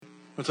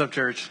What's up,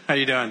 church? How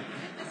you doing?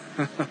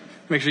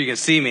 Make sure you can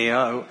see me.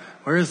 Oh,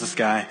 where is this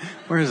guy?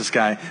 Where is this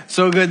guy?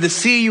 So good to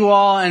see you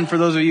all. And for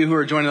those of you who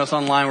are joining us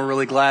online, we're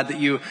really glad that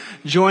you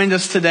joined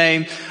us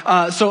today.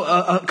 So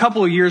a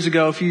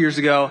few years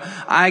ago,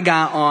 I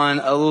got on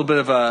a little bit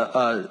of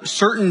a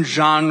certain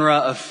genre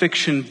of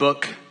fiction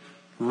book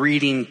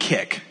reading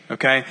kick.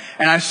 Okay.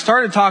 And I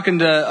started talking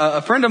to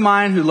a friend of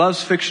mine who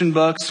loves fiction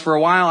books. For a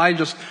while, I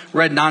just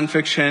read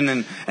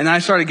nonfiction and I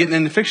started getting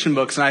into fiction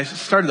books, and I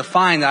started to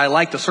find that I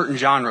liked a certain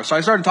genre. So I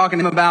started talking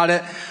to him about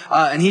it.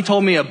 And he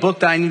told me a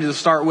book that I needed to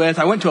start with.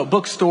 I went to a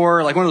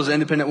bookstore, like one of those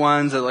independent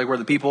ones that where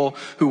the people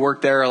who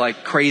work there are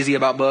like crazy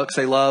about books.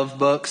 They love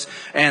books.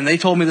 And they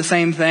told me the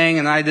same thing.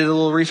 And I did a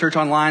little research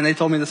online. They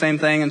told me the same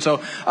thing. And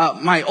so,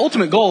 my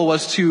ultimate goal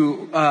was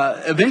to,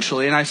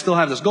 eventually, and I still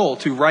have this goal,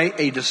 to write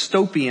a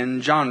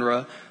dystopian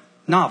genre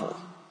novel.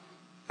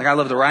 Like, I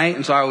love to write,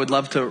 and so I would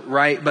love to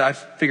write, but I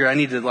figured I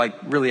need to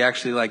really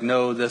actually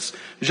know this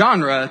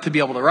genre to be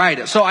able to write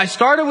it. So I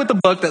started with the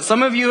book that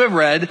some of you have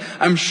read,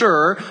 I'm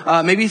sure,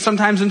 maybe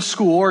sometimes in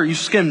school, or you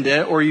skimmed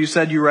it, or you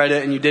said you read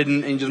it and you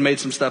didn't, and you just made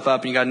some stuff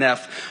up and you got an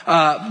F.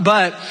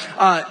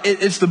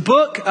 It's the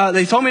book,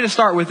 they told me to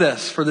start with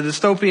this for the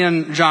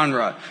dystopian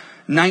genre,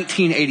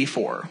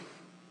 1984.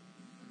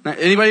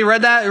 Anybody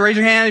read that? Raise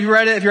your hand if you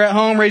read it. If you're at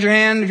home, raise your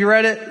hand if you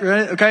read it.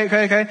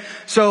 Okay.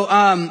 So,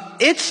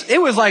 it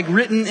was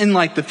written in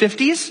the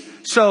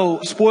 50s.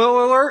 So,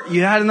 spoiler alert,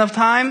 you had enough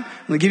time.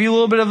 I'm going to give you a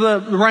little bit of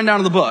the rundown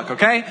of the book,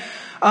 okay?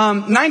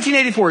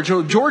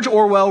 1984, George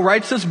Orwell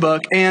writes this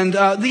book, and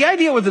the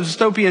idea with the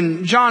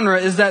dystopian genre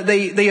is that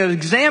they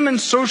examine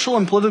social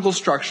and political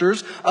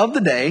structures of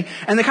the day,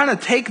 and they kind of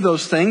take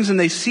those things and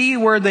they see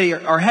where they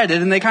are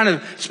headed, and they kind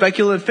of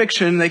speculative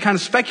fiction, they kind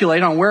of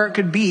speculate on where it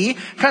could be,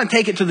 kind of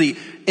take it to the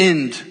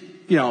end,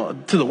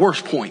 to the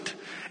worst point.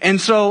 And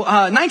so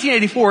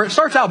 1984, it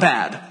starts out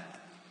bad,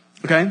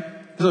 okay?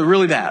 So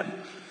really bad.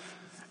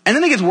 And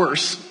then it gets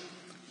worse.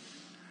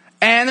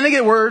 And then it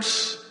gets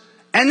worse.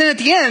 And then at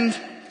the end,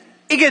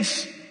 it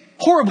gets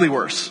horribly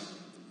worse.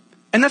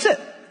 And that's it.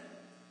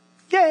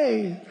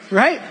 Yay.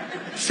 Right?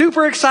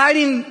 Super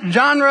exciting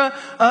genre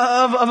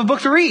of a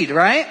book to read,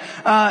 right?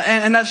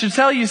 And that should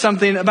tell you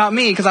something about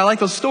me, because I like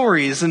those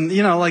stories and,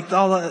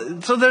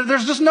 so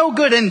there's just no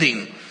good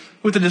ending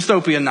with the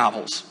dystopian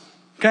novels.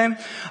 Okay?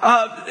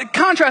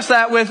 Contrast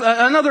that with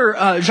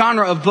another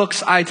genre of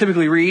books I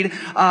typically read,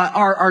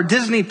 are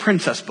Disney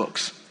princess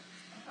books.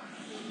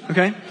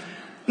 Okay?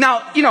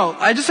 Now,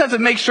 I just have to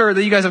make sure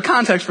that you guys have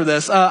context for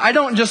this. I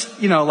don't just,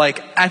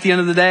 at the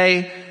end of the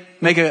day,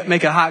 make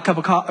a hot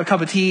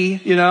cup of tea,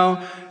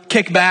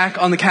 kick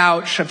back on the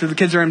couch after the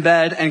kids are in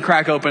bed and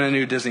crack open a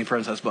new Disney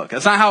princess book.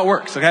 That's not how it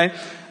works, okay?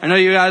 I know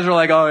you guys are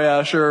like, oh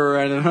yeah, sure,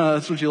 and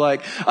that's what you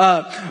like.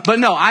 But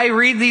no, I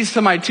read these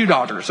to my two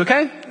daughters,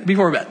 okay?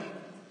 Before bed.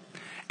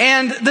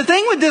 And the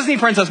thing with Disney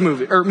princess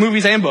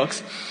movies and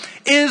books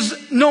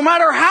is no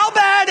matter how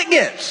bad it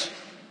gets,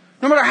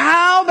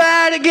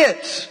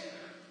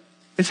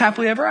 it's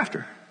happily ever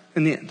after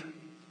in the end.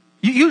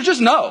 You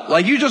just know.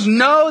 You just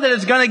know that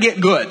it's going to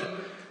get good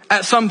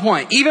at some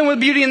point. Even with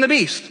Beauty and the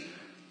Beast.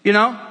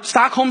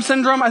 Stockholm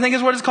Syndrome, I think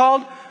is what it's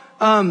called.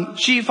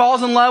 She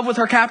falls in love with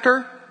her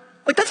captor.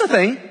 That's a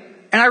thing.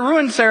 And I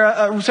ruined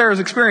Sarah's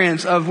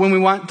experience of when we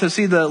went to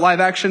see the live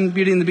action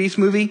Beauty and the Beast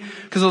movie.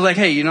 Because I was like,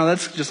 hey,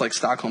 that's just like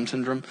Stockholm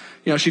Syndrome.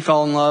 She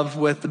fell in love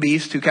with the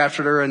Beast who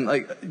captured her,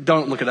 and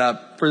don't look it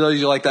up. For those of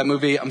you who like that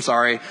movie, I'm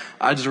sorry.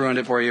 I just ruined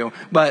it for you.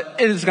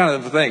 But it is kind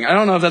of the thing. I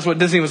don't know if that's what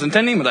Disney was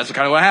intending, but that's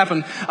kind of what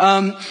happened.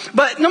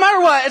 But no matter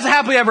what, it's a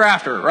happily ever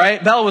after,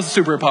 right? Belle was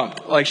super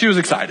pumped. She was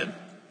excited.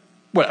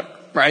 Whatever,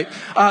 right?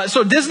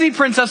 So Disney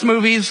princess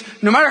movies,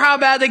 no matter how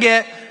bad they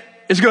get,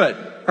 it's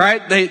good.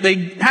 Right? They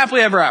happily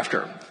ever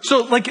after.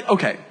 So,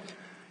 okay,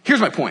 here's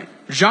my point.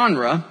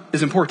 Genre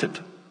is important.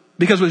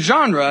 Because with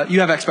genre, you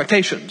have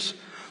expectations.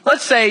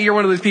 Let's say you're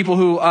one of those people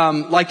who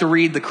like to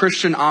read the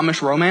Christian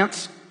Amish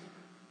romance.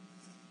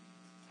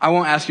 I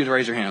won't ask you to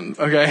raise your hand,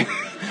 okay?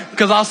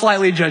 Because I'll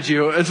slightly judge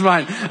you. It's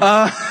fine.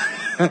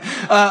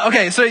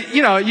 Okay, so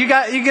you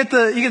get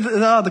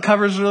the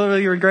covers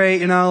really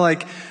great,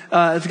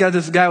 it's got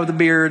this guy with a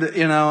beard,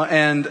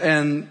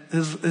 and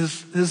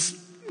his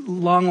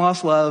long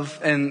lost love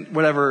and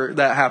whatever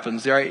that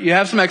happens, right? You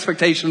have some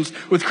expectations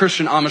with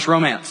Christian Amish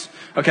romance,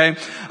 okay?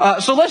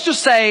 So let's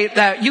just say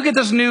that you get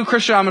this new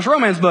Christian Amish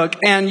romance book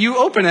and you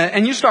open it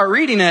and you start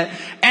reading it,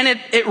 and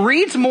it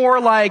reads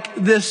more like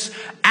this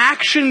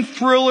action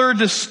thriller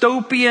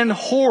dystopian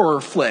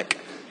horror flick,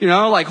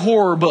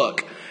 horror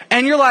book.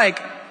 And you're like,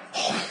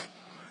 oh,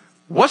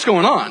 what's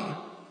going on?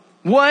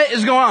 What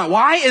is going on?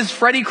 Why is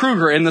Freddy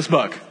Krueger in this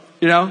book?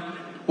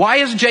 Why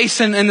is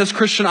Jason in this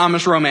Christian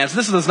Amish romance?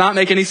 This does not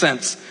make any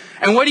sense.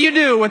 And what do you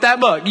do with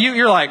that book?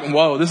 You're like,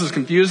 whoa, this is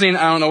confusing.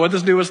 I don't know what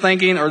this dude was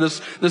thinking or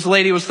this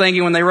lady was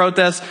thinking when they wrote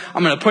this.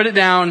 I'm going to put it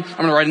down. I'm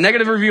going to write a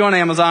negative review on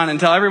Amazon and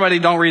tell everybody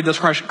don't read this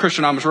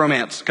Christian Amish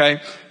romance,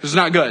 okay? This is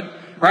not good,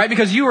 right?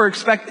 Because you were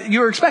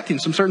expecting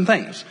some certain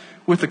things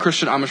with the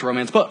Christian Amish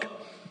romance book.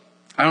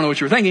 I don't know what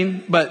you were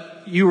thinking,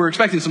 but you were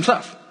expecting some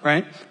stuff.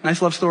 right?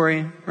 Nice love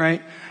story,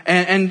 right?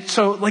 And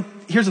so, like,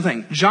 here's the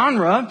thing.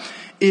 Genre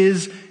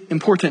is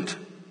important.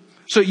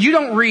 So you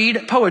don't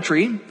read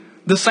poetry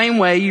the same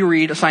way you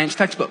read a science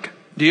textbook.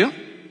 Do you?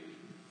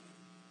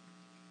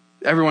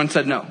 Everyone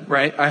said no,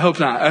 right? I hope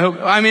not.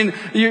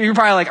 You're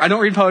probably like, I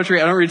don't read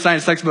poetry. I don't read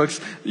science textbooks.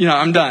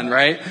 I'm done,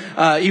 right?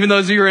 Even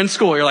those of you who are in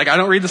school, you're like, I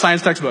don't read the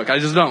science textbook. I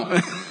just don't.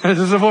 I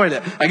just avoid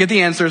it. I get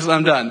the answers.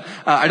 I'm done.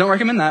 I don't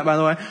recommend that, by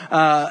the way.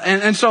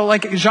 And so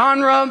like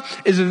genre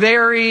is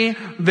very,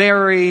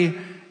 very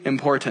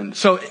important.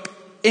 So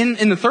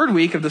in the third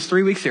week of this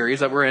 3-week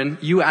series that we're in,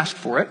 you asked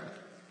for it.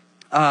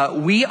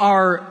 We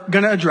are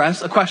going to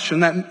address a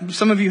question that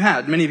many of you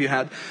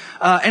had.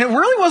 And it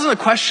really wasn't a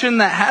question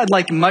that had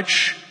like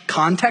much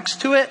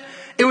context to it.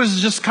 It was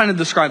just kind of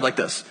described like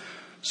this.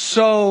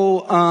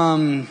 So,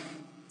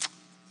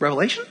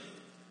 Revelation?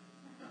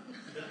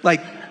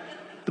 Like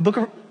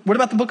what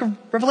about the book of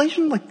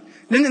Revelation? Like,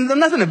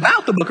 nothing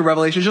about the book of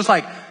Revelation. It's just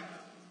like,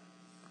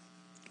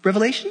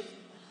 Revelation?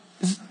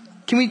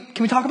 Can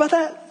we talk about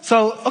that?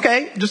 So,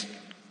 okay, just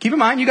keep in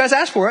mind, you guys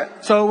asked for it,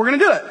 so we're going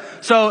to do it.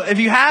 So if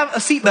you have a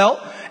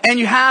seatbelt and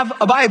you have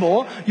a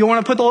Bible, you'll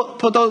want to put the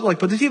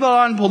seatbelt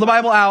on, pull the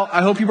Bible out.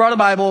 I hope you brought a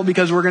Bible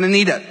because we're going to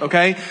need it,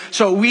 okay?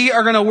 So we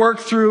are going to work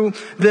through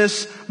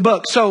this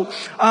book. So,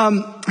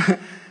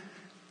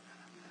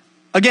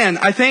 again,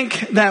 I think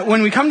that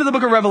when we come to the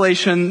book of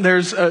Revelation,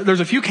 there's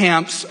a few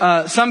camps.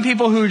 Some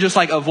people who just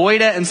like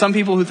avoid it and some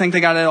people who think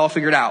they got it all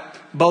figured out.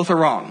 Both are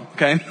wrong,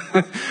 okay?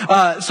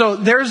 So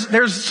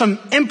there's some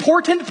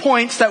important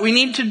points that we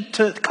need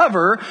to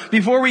cover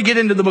before we get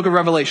into the book of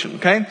Revelation,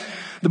 okay?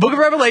 The book of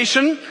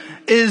Revelation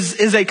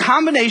is a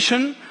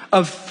combination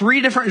of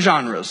 3 different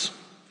genres,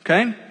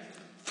 okay?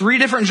 3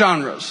 different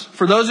genres.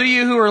 For those of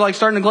you who are like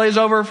starting to glaze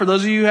over, for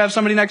those of you who have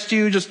somebody next to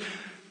you, just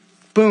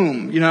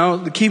boom,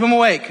 keep them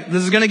awake.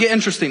 This is going to get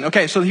interesting.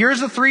 Okay, so here's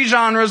the 3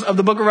 genres of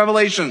the book of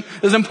Revelation.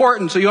 This is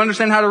important so you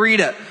understand how to read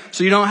it.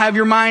 So you don't have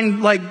your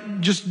mind like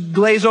just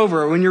glaze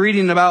over when you're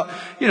reading about,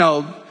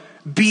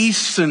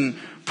 beasts and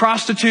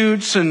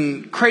prostitutes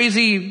and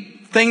crazy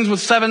things with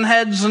 7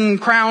 heads and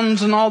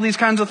crowns and all these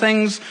kinds of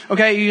things.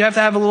 Okay, you have to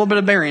have a little bit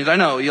of bearings. I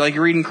know,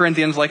 you're reading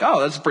Corinthians like,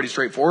 oh, that's pretty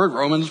straightforward.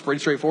 Romans pretty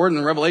straightforward.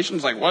 And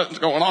Revelation's like, what's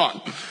going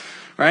on?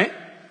 Right?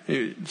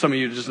 Some of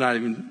you just not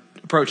even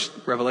approached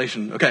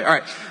Revelation. Okay, all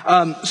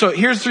right. So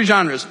here's 3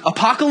 genres.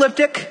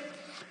 Apocalyptic,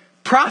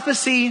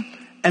 prophecy,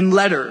 and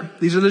letter.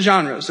 These are the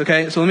genres,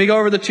 okay? So let me go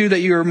over the 2 that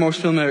you are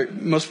most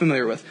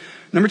familiar with.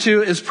 Number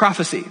 2 is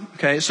prophecy,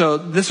 okay? So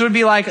this would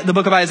be like the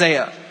book of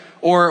Isaiah,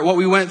 or what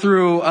we went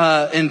through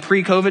in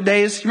pre-COVID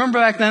days. You remember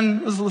back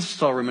then? Let's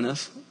just all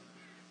reminisce.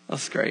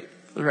 That's great.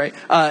 Right?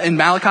 In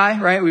Malachi,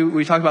 right?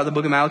 We talked about the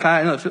book of Malachi.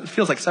 I know it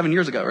feels like 7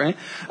 years ago, right?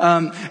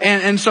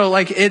 And so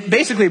like it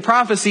basically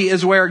prophecy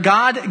is where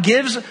God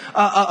gives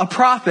a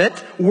prophet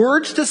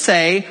words to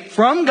say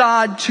from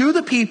God to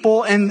the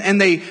people and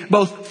they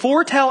both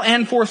foretell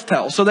and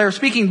forthtell. So they're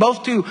speaking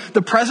both to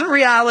the present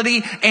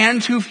reality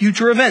and to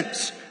future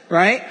events.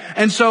 Right?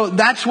 And so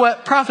that's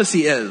what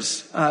prophecy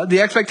is.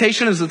 The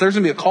expectation is that there's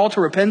going to be a call to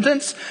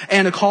repentance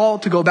and a call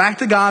to go back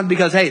to God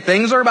because, hey,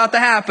 things are about to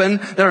happen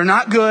that are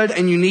not good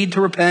and you need to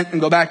repent and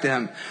go back to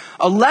Him.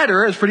 A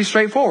letter is pretty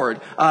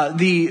straightforward.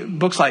 The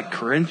books like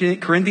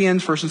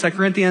Corinthians, 1st and 2nd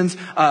Corinthians,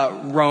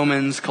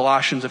 Romans,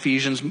 Colossians,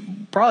 Ephesians,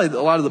 probably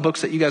a lot of the books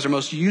that you guys are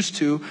most used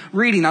to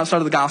reading outside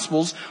of the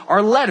Gospels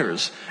are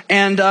letters.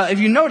 And if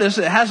you notice,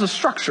 it has a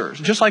structure,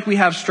 just like we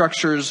have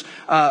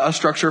a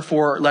structure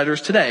for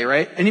letters today,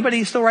 right?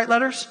 Anybody still write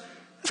letters?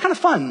 It's kind of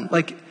fun.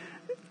 Like,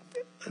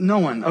 no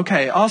one.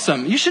 Okay,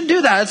 awesome. You should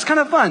do that. It's kind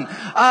of fun.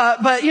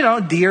 But,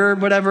 dear,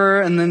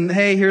 whatever, and then,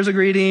 hey, here's a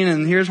greeting,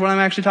 and here's what I'm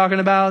actually talking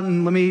about,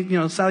 and let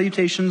me,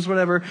 salutations,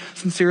 whatever,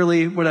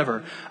 sincerely,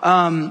 whatever.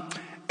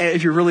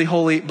 If you're really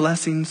holy,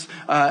 blessings,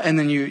 and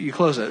then you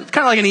close it. It's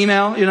kind of like an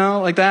email,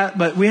 like that.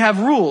 But we have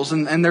rules,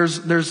 and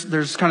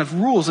there's kind of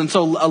rules. And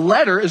so a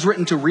letter is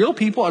written to real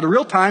people at a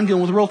real time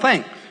dealing with a real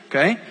thing.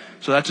 Okay?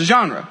 So that's a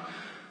genre.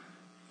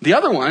 The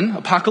other one,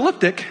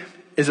 apocalyptic,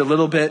 is a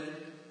little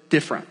bit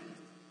different.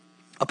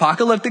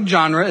 Apocalyptic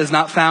genre is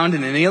not found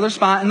in any other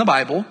spot in the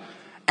Bible,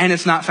 and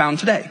it's not found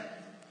today.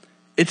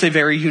 It's a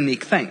very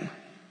unique thing.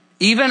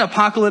 Even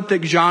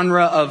apocalyptic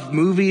genre of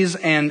movies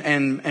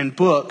and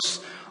books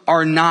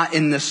are not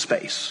in this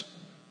space.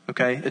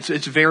 Okay?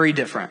 It's very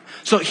different.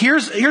 So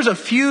here's a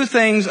few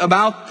things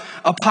about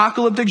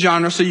apocalyptic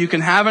genre so you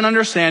can have an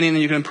understanding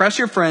and you can impress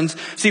your friends.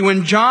 See,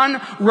 when John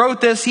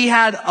wrote this, he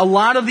had a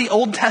lot of the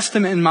Old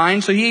Testament in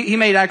mind. So he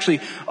made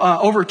actually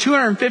over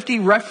 250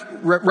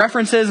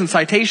 references and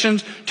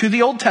citations to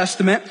the Old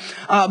Testament.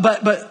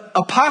 But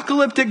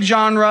apocalyptic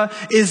genre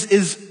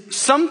is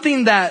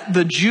something that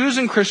the Jews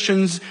and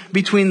Christians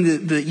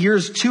between the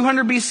years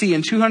 200 BC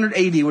and 200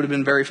 AD would have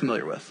been very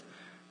familiar with.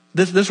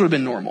 This would have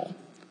been normal.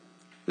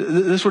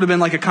 This would have been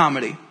like a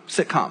comedy,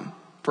 sitcom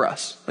for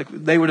us. Like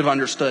they would have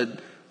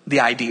understood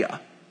the idea,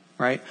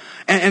 right?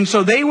 And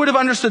so they would have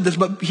understood this.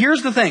 But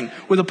here's the thing.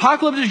 With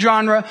apocalyptic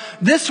genre,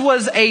 this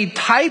was a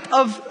type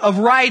of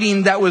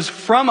writing that was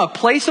from a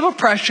place of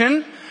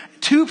oppression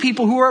to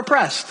people who are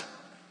oppressed.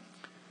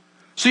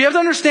 So you have to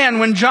understand,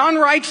 when John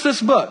writes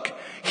this book,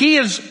 he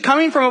is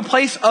coming from a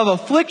place of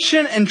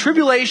affliction and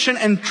tribulation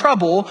and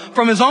trouble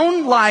from his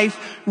own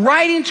life,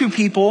 writing to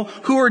people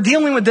who are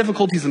dealing with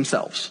difficulties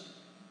themselves.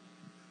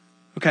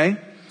 Okay?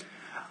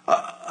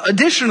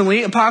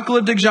 Additionally,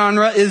 apocalyptic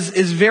genre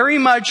is very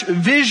much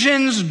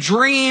visions,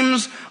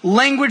 dreams,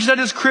 language that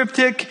is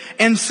cryptic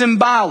and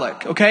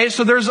symbolic. Okay?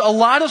 So there's a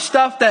lot of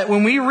stuff that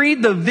when we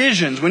read the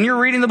visions, when you're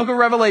reading the book of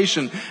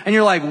Revelation, and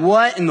you're like,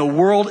 what in the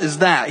world is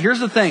that?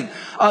 Here's the thing.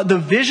 The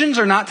visions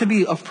are not to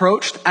be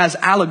approached as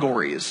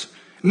allegories.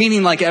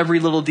 Meaning like every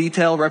little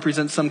detail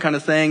represents some kind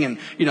of thing, and,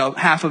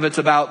 half of it's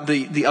about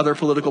the other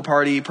political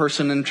party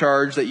person in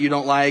charge that you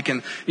don't like,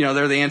 and,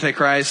 they're the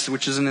Antichrist,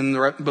 which isn't in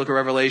the book of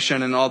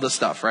Revelation, and all this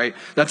stuff, right?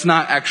 That's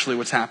not actually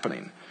what's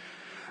happening.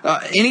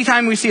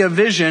 Anytime we see a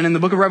vision in the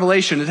book of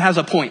Revelation, it has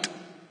a point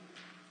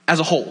as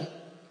a whole.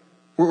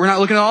 We're not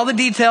looking at all the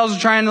details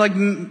and trying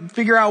to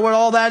figure out what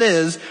all that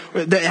is.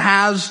 That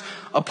has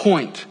a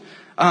point.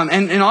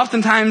 And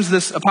oftentimes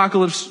this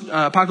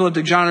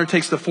apocalyptic genre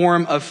takes the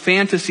form of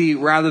fantasy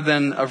rather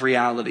than of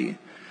reality.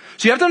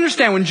 So you have to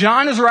understand, when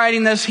John is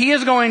writing this, he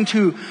is going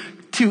to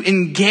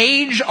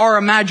engage our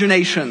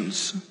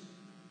imaginations.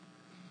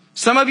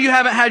 Some of you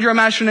haven't had your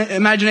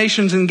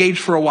imaginations engaged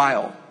for a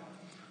while.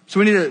 So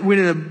we need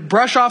to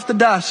brush off the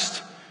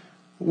dust,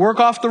 work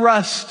off the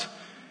rust,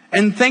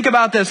 and think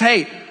about this.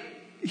 Hey,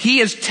 he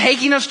is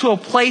taking us to a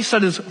place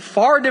that is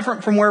far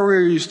different from where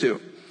we're used to.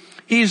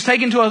 He's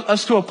taken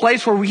us to a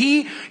place where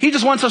he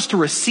just wants us to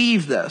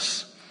receive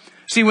this.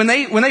 See, when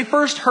they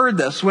first heard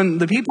this, when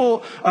the people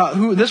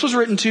who this was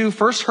written to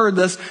first heard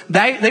this,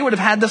 they would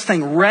have had this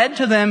thing read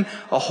to them,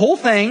 a whole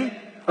thing,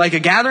 like a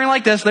gathering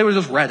like this, they would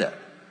have just read it.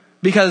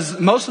 Because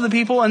most of the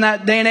people in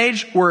that day and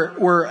age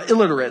were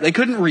illiterate. They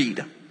couldn't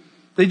read.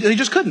 They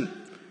just couldn't.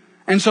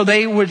 And so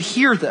they would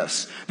hear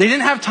this. They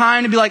didn't have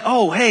time to be like,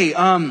 oh, hey,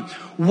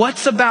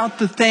 what's about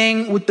the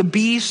thing with the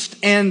beast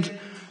and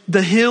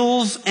the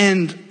hills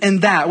and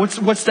that?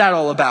 What's that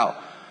all about?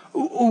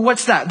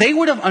 What's that? They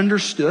would have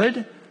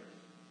understood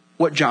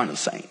what John is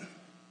saying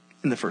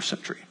in the first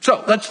century.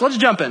 So let's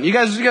jump in. You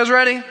guys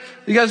ready?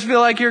 You guys feel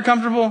like you're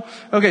comfortable?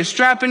 Okay,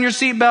 strap in your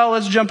seatbelt.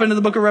 Let's jump into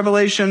the book of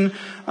Revelation.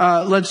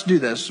 Let's do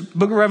this.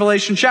 Book of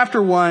Revelation,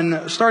 chapter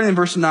 1, starting in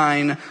verse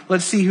 9.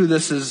 Let's see who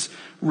this is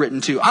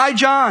written to. I,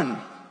 John,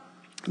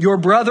 your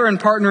brother and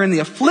partner in the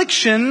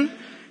affliction,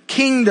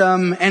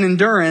 kingdom, and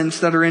endurance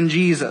that are in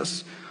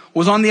Jesus,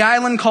 was on the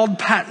island called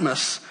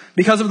Patmos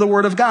because of the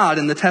word of God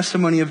and the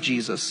testimony of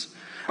Jesus.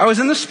 I was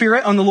in the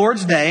Spirit on the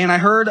Lord's day, and I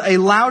heard a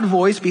loud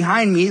voice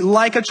behind me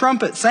like a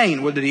trumpet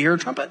saying, what, did he hear a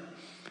trumpet?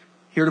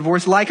 He heard a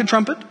voice like a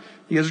trumpet.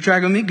 You guys are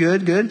tracking with me?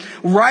 Good.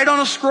 Write on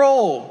a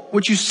scroll,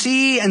 which you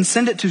see, and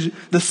send it to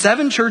the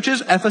 7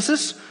 churches,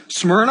 Ephesus,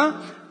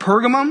 Smyrna,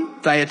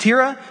 Pergamum,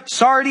 Thyatira,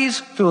 Sardis,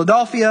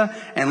 Philadelphia,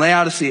 and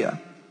Laodicea.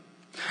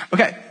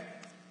 Okay,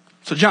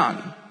 so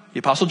John, the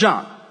Apostle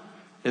John,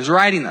 is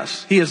writing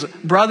this. He's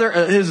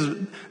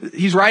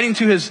writing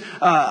to his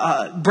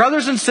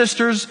brothers and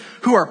sisters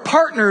who are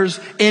partners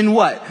in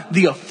what?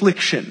 The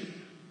affliction,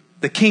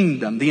 the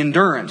kingdom, the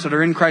endurance that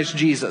are in Christ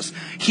Jesus.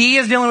 He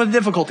is dealing with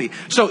difficulty.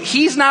 So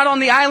he's not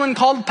on the island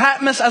called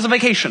Patmos as a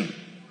vacation.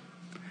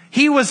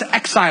 He was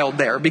exiled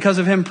there because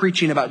of him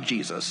preaching about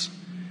Jesus.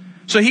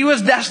 So he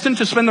was destined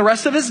to spend the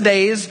rest of his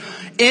days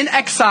in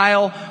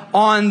exile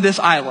on this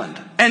island.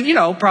 And,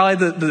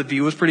 probably the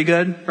view was pretty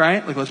good,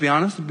 right? Like, let's be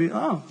honest.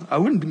 I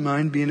wouldn't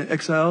mind being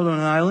exiled on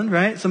an island,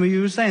 right? Some of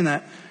you were saying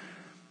that.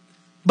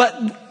 But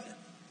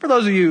for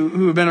those of you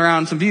who have been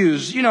around some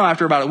views,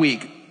 after about a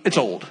week, it's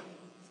old.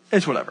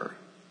 It's whatever.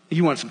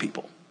 You want some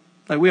people.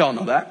 Like, we all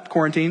know that.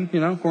 Quarantine,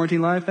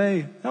 quarantine life.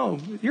 Hey,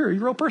 you're a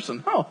real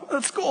person. Oh,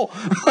 that's cool.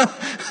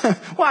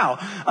 Wow.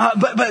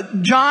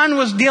 But John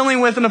was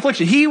dealing with an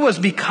affliction. He was,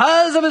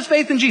 because of his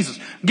faith in Jesus.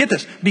 Get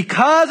this.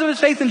 Because of his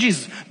faith in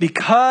Jesus.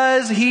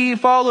 Because he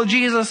followed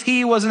Jesus,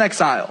 he was in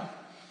exile.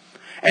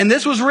 And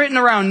this was written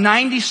around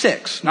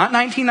 96. Not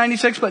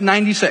 1996, but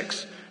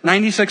 96.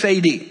 96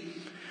 AD.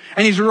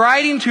 And he's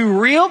writing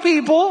to real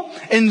people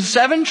in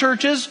 7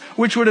 churches,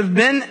 which would have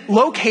been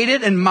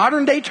located in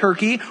modern day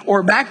Turkey,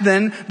 or back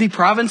then, the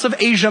province of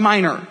Asia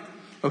Minor.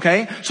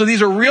 Okay? So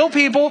these are real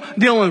people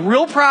dealing with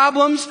real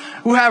problems,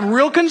 who have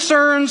real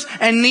concerns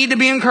and need to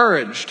be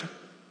encouraged.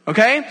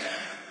 Okay?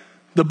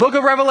 The book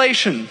of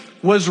Revelation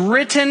was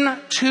written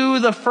to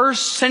the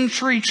first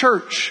century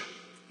church,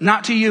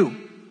 not to you.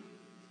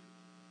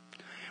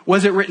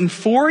 Was it written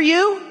for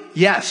you?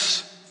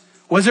 Yes.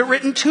 Was it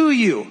written to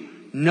you?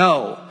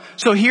 No.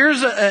 So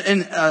here's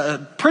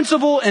a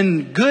principle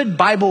in good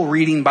Bible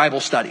reading, Bible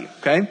study,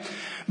 okay?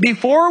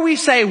 Before we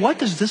say, what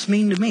does this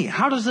mean to me?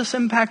 How does this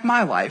impact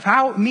my life?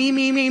 How,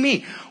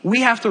 me.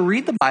 We have to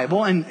read the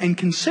Bible and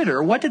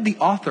consider, what did the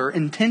author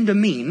intend to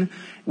mean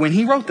when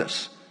he wrote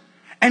this?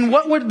 And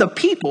what would the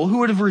people who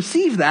would have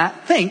received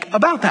that think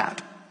about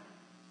that?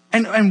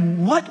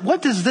 And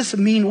what does this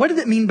mean? What did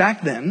it mean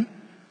back then?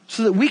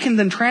 So that we can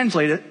then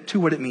translate it to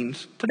what it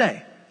means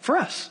today for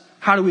us.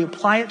 How do we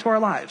apply it to our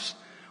lives?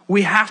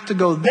 We have to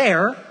go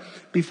there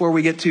before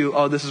we get to,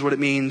 oh, this is what it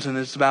means, and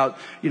it's about,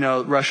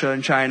 Russia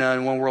and China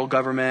and one world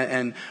government,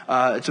 and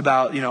it's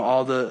about,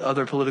 all the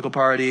other political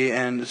party,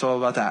 and it's all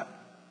about that.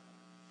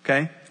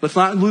 Okay? Let's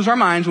not lose our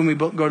minds when we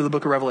go to the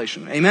book of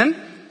Revelation. Amen?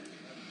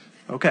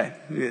 Okay.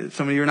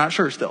 Some of you are not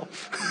sure still.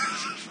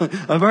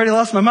 I've already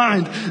lost my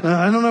mind.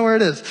 I don't know where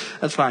it is.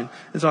 That's fine.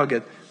 It's all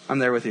good. I'm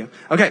there with you.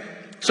 Okay.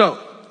 So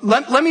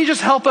let me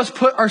just help us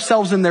put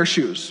ourselves in their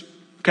shoes.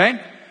 Okay?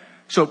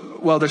 So,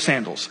 well, they're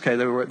sandals. Okay.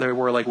 They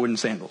were like wooden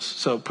sandals.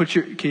 So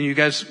can you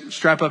guys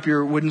strap up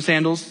your wooden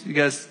sandals? You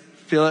guys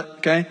feel it?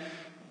 Okay.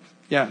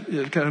 Yeah.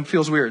 It kind of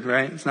feels weird,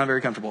 right? It's not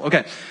very comfortable.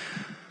 Okay.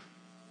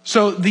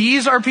 So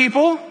these are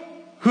people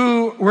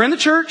who were in the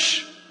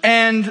church,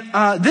 and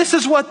this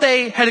is what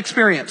they had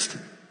experienced.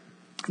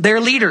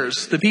 Their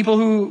leaders, the people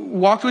who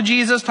walked with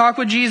Jesus, talked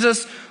with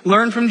Jesus,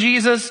 learned from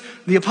Jesus,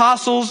 the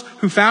apostles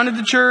who founded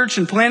the church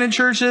and planted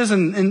churches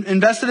and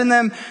invested in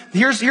them.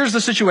 Here's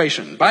the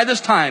situation. By this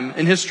time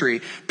in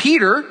history,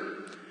 Peter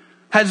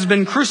has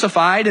been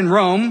crucified in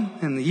Rome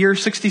in the year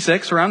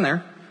 66, around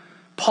there.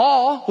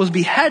 Paul was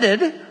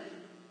beheaded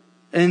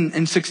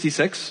in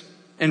 66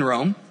 in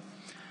Rome.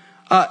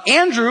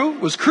 Andrew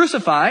was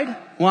crucified.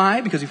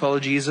 Why? Because he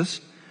followed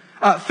Jesus.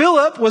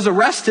 Philip was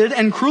arrested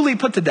and cruelly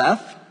put to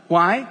death.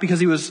 Why? Because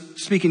he was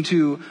speaking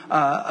to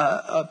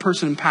a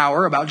person in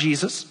power about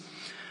Jesus.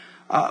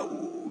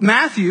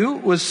 Matthew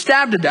was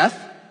stabbed to death.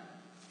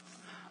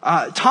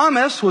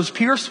 Thomas was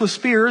pierced with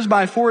spears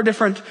by 4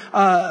 different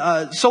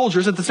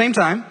soldiers at the same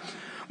time.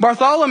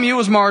 Bartholomew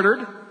was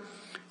martyred.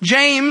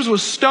 James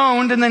was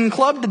stoned and then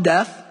clubbed to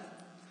death.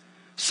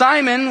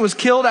 Simon was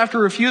killed after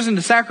refusing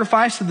to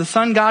sacrifice to the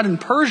sun god in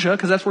Persia,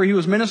 because that's where he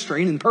was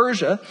ministering, in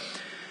Persia.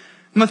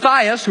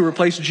 Matthias, who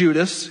replaced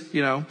Judas,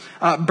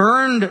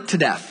 burned to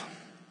death.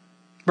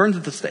 Burned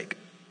at the stake.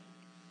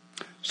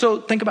 So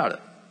think about it.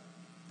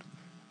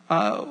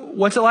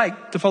 What's it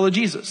like to follow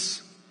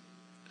Jesus?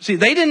 See,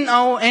 they didn't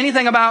know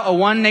anything about a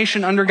one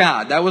nation under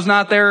God. That was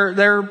not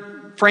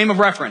their frame of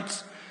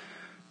reference.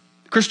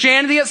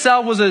 Christianity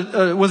itself was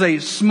a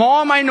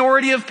small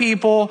minority of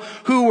people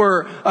who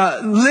were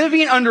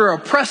living under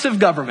oppressive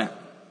government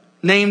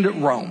named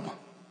Rome,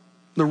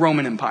 the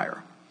Roman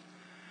Empire.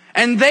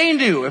 And they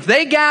knew if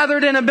they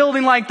gathered in a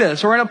building like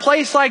this or in a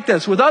place like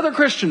this with other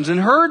Christians and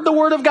heard the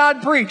word of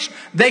God preached,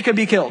 they could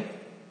be killed.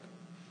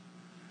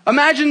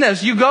 Imagine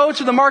this. You go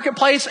to the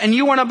marketplace and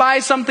you want to buy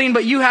something,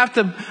 but you have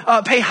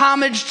to pay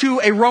homage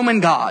to a Roman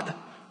god.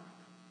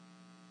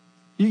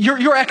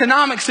 Your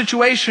economic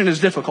situation is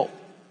difficult.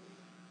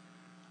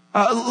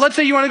 Let's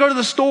say you want to go to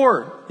the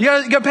store. You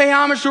got to pay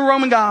homage to a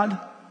Roman god.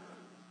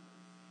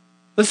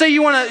 Let's say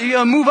you want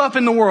to move up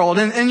in the world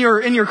in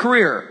your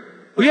career.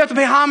 Well, you have to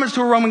pay homage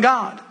to a Roman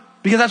god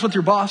because that's what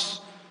your boss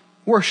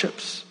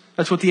worships.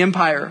 That's what the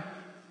empire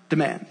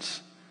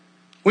demands.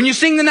 When you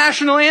sing the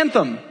national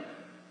anthem,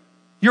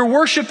 you're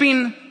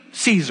worshiping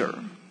Caesar.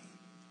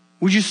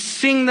 Would you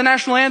sing the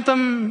national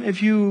anthem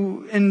if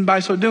you, and by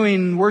so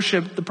doing,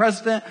 worship the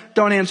president?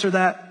 Don't answer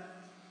that.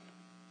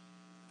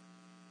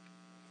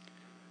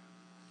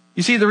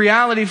 You see, the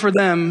reality for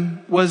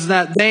them was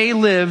that they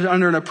lived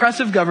under an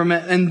oppressive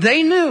government, and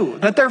they knew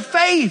that their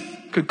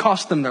faith could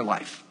cost them their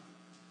life.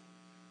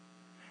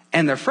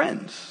 And their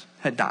friends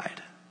had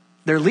died.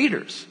 Their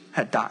leaders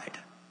had died.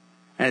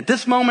 And at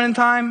this moment in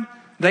time,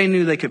 they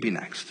knew they could be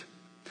next.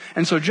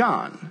 And so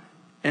John,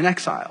 in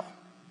exile,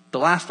 the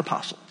last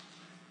apostle,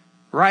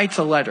 writes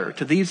a letter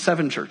to these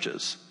 7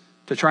 churches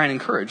to try and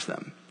encourage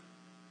them.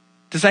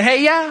 To say,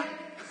 hey, yeah,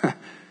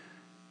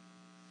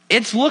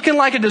 it's looking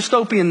like a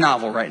dystopian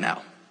novel right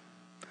now.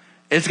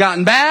 It's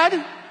gotten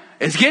bad,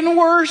 it's getting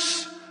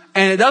worse,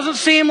 and it doesn't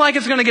seem like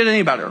it's going to get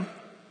any better.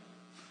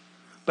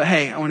 But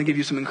hey, I want to give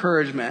you some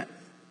encouragement.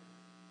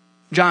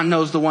 John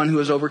knows the one who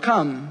has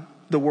overcome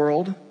the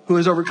world, who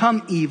has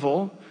overcome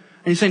evil.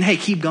 And he's saying, hey,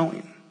 keep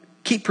going.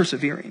 Keep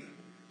persevering.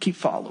 Keep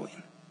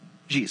following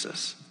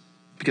Jesus.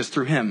 Because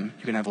through him,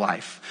 you can have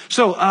life.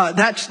 So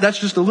that's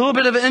just a little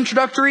bit of an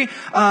introductory.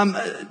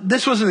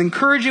 This was an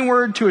encouraging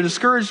word to a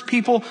discouraged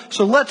people.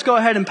 So let's go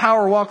ahead and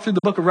power walk through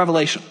the book of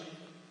Revelation.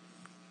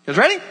 You guys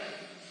ready?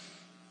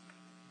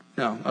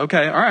 No.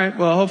 Okay. All right.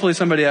 Well, hopefully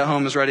somebody at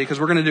home is ready because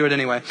we're going to do it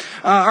anyway.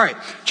 All right.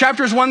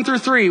 Chapters 1 through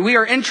 3. We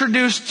are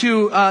introduced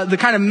to the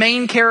kind of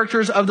main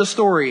characters of the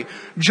story.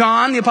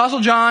 John, the Apostle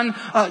John,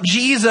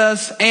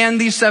 Jesus, and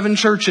these 7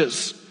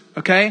 churches.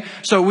 Okay.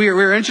 So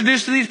we're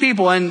introduced to these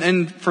people.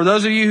 And for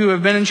those of you who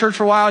have been in church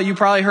for a while, you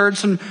probably heard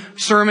some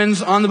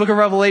sermons on the book of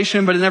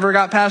Revelation, but it never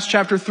got past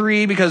chapter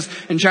 3 because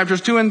in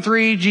chapters 2 and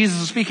 3, Jesus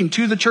is speaking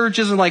to the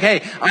churches and like,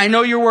 hey, I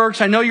know your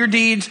works. I know your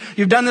deeds.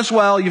 You've done this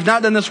well. You've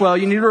not done this well.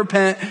 You need to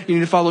repent. You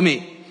need to follow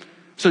me.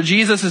 So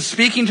Jesus is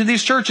speaking to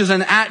these churches.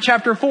 And at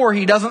chapter 4,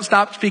 he doesn't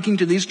stop speaking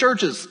to these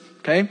churches.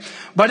 Okay.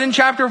 But in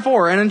chapter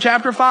 4 and in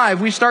chapter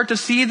 5, we start to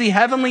see the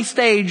heavenly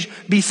stage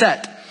be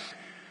set.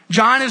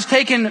 John is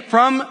taken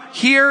from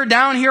here,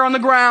 down here on the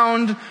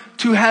ground,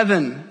 to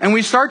heaven. And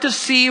we start to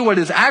see what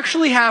is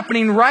actually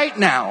happening right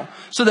now.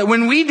 So that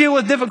when we deal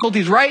with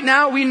difficulties right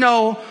now, we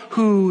know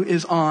who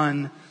is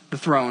on the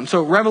throne.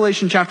 So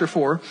Revelation chapter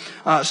 4,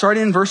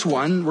 starting in verse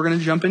 1, we're going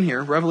to jump in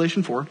here.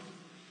 Revelation 4,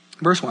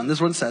 verse 1, this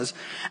is what it says.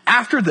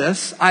 After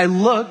this, I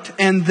looked,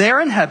 and there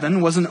in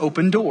heaven was an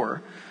open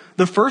door.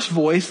 The first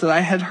voice that I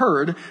had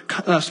heard,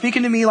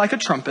 speaking to me like a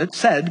trumpet,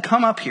 said,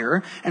 "Come up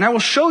here, and I will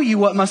show you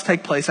what must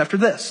take place after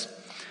this."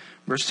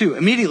 Verse 2,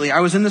 immediately I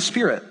was in the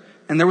Spirit,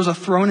 and there was a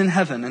throne in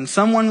heaven, and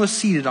someone was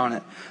seated on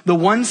it. The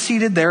one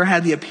seated there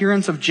had the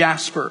appearance of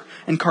jasper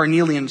and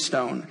carnelian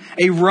stone,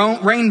 a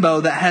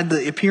rainbow that had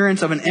the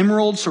appearance of an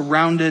emerald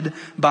surrounded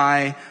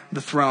by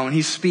the throne.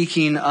 He's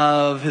speaking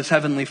of his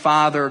heavenly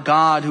Father,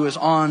 God, who is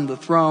on the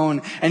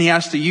throne, and he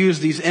has to use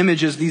these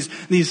images,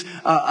 these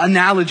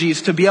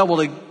analogies to be able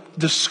to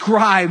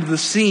describe the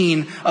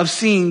scene of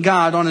seeing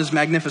God on his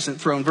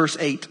magnificent throne. Verse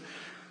 8.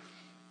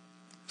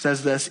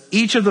 Says this,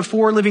 each of the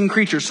four living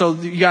creatures. So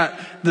you got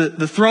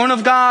the throne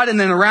of God, and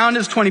then around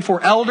is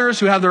 24 elders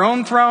who have their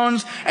own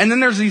thrones. And then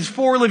there's these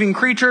four living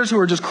creatures who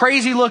are just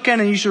crazy looking,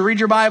 and you should read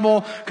your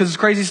Bible because it's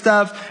crazy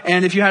stuff.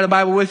 And if you had a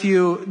Bible with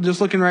you, just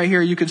looking right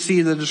here, you could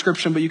see the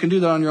description, but you can do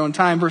that on your own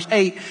time. Verse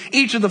 8,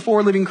 each of the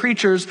four living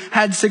creatures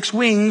had 6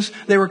 wings.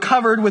 They were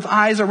covered with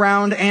eyes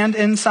around and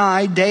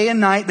inside. Day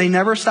and night, they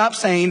never stopped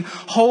saying,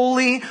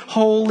 "Holy,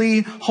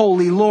 holy,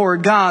 holy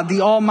Lord God,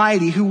 the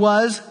Almighty, who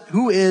was,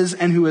 who is,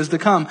 and who is to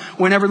come."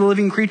 Whenever the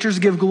living creatures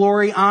give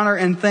glory, honor,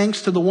 and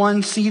thanks to the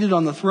one seated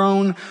on the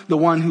throne, the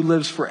one who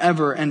lives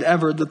forever and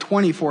ever, the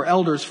 24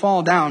 elders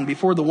fall down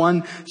before the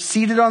one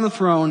seated on the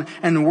throne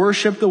and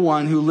worship the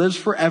one who lives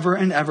forever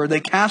and ever. They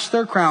cast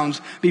their crowns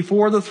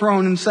before the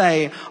throne and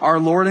say, "Our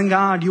Lord and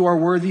God, you are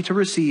worthy to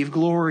receive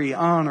glory,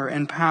 honor,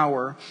 and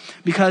power,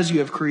 because you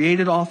have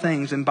created all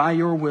things, and by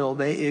your will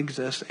they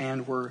exist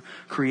and were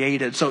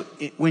created." So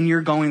when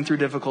you're going through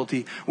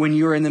difficulty, when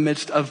you're in the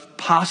midst of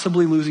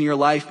possibly losing your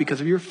life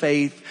because of your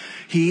faith,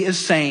 he is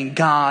saying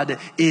God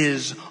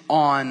is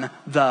on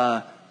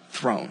the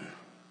throne.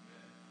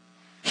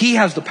 He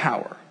has the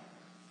power.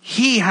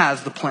 He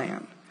has the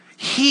plan.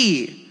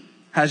 He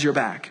has your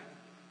back.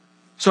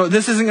 So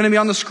this isn't going to be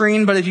on the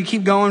screen, but if you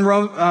keep going,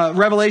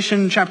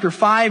 Revelation chapter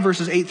 5,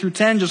 verses 8 through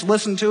 10, just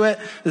listen to it.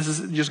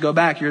 Just go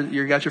back.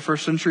 You got your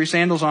first century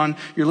sandals on.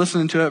 You're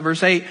listening to it.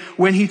 Verse 8,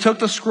 when he took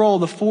the scroll,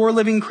 the 4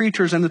 living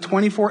creatures and the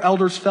 24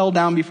 elders fell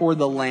down before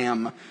the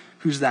Lamb.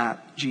 Who's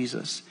that?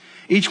 Jesus.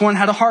 Each one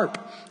had a harp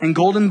and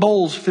golden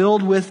bowls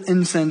filled with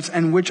incense,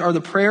 and which are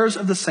the prayers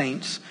of the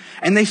saints.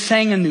 And they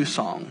sang a new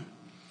song.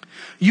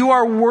 You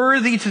are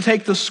worthy to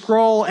take the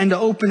scroll and to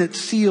open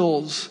its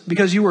seals,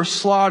 because you were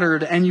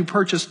slaughtered and you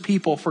purchased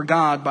people for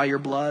God by your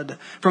blood.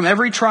 From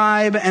every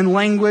tribe and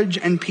language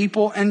and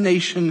people and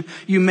nation,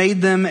 you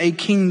made them a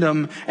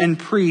kingdom and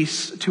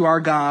priests to our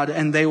God,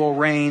 and they will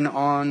reign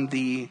on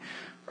the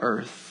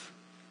earth.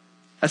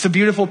 That's a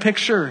beautiful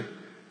picture.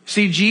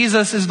 See,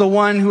 Jesus is the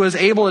one who is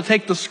able to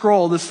take the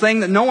scroll, this thing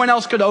that no one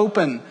else could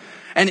open.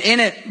 And in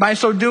it, by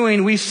so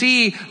doing, we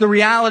see the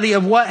reality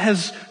of what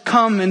has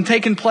come and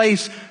taken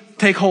place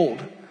take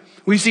hold.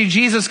 We see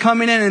Jesus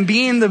coming in and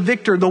being the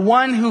victor, the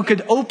one who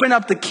could open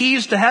up the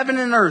keys to heaven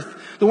and earth,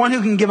 the one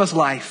who can give us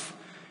life.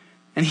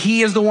 And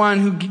he is the one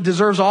who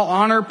deserves all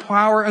honor,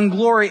 power, and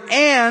glory.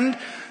 And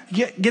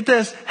get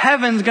this,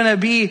 heaven's going to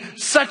be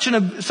such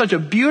a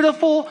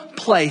beautiful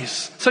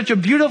place, such a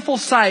beautiful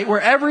sight where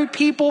every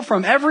people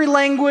from every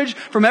language,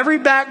 from every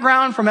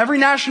background, from every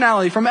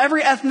nationality, from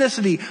every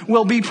ethnicity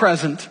will be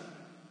present.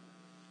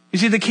 You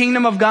see, the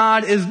kingdom of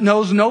God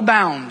knows no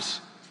bounds,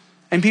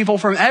 and people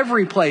from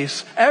every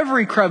place,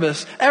 every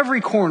crevice,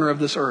 every corner of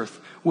this earth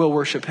will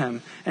worship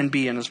him and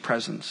be in his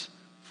presence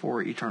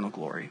for eternal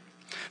glory.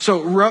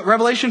 So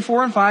Revelation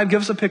 4 and 5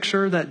 give us a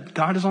picture that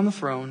God is on the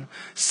throne.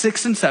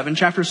 6 and 7,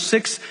 chapters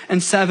 6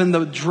 and 7,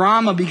 the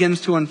drama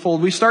begins to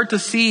unfold. We start to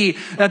see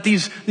that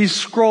these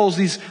scrolls,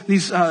 these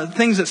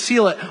things that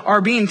seal it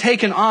are being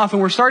taken off,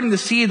 and we're starting to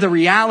see the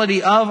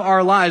reality of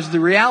our lives, the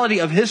reality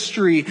of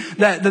history,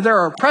 that there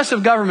are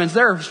oppressive governments,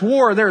 there's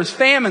war, there's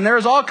famine,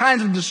 there's all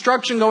kinds of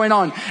destruction going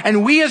on.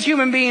 And we as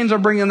human beings are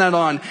bringing that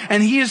on.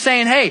 And he is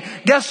saying, hey,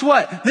 guess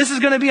what? This is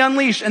going to be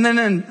unleashed. And then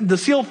in the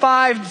seal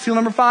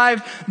number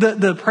 5,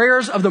 the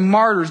prayers of the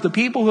martyrs, the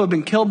people who have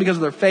been killed because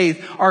of their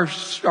faith,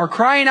 are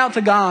crying out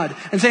to God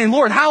and saying,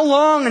 Lord, how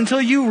long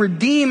until you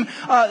redeem,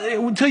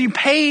 until you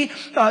pay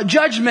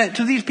judgment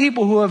to these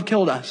people who have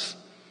killed us?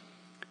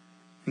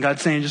 And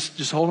God's saying,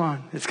 just hold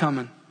on. It's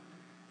coming.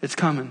 It's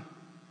coming.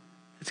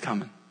 It's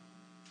coming.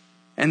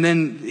 And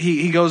then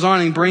he goes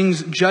on and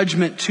brings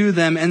judgment to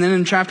them. And then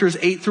in chapters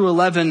 8 through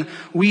 11,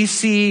 we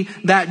see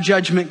that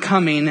judgment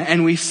coming,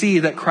 and we see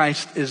that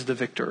Christ is the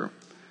victor.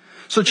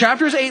 So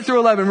chapters 8 through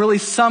 11 really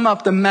sum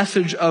up the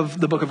message of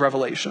the book of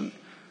Revelation.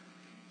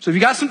 So if you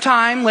got some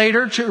time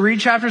later to read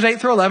chapters 8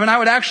 through 11, I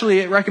would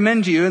actually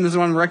recommend to you, and this is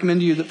what I'm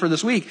recommending to you for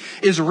this week,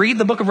 is read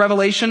the book of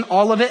Revelation,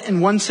 all of it in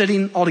one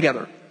sitting all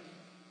together.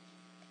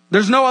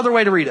 There's no other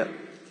way to read it.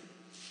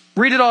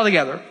 Read it all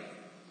together.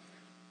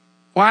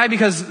 Why?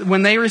 Because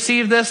when they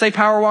received this, they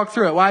power walked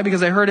through it. Why?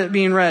 Because they heard it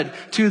being read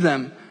to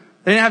them.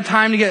 They didn't have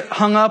time to get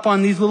hung up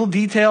on these little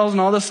details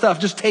and all this stuff.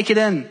 Just take it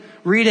in,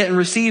 read it, and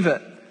receive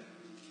it.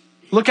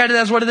 Look at it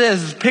as what it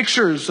is,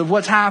 pictures of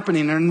what's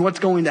happening and what's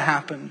going to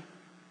happen.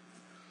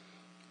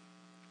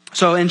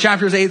 So in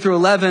chapters 8 through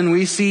 11,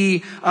 we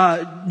see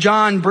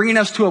John bringing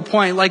us to a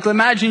point, like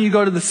imagine you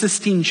go to the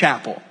Sistine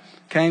Chapel,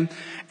 okay?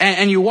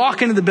 And you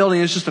walk into the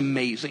building, it's just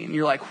amazing.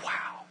 You're like, wow.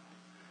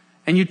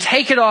 And you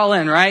take it all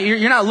in, right?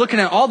 You're not looking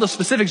at all the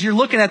specifics. You're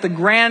looking at the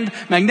grand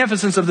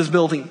magnificence of this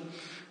building.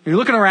 You're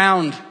looking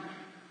around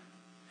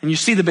and you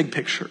see the big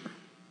picture.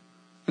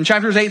 In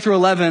chapters 8 through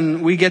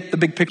 11, we get the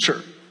big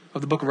picture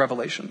of the book of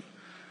Revelation.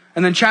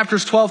 And then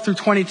chapters 12 through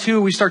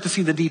 22, we start to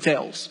see the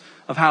details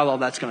of how all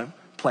that's going to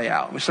play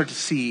out. We start to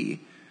see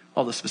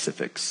all the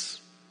specifics.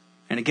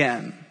 And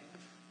again,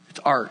 it's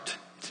art,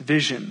 it's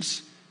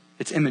visions,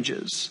 it's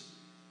images.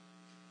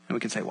 And we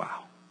can say,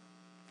 wow.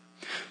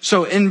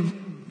 So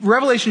in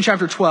Revelation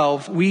chapter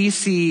 12, we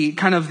see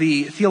kind of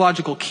the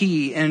theological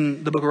key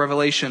in the book of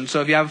Revelation.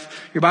 So if you have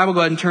your Bible,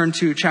 go ahead and turn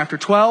to chapter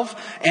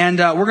 12. And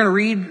we're going to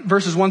read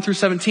verses 1 through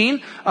 17.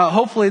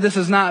 Hopefully this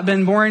has not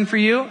been boring for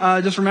you.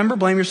 Just remember,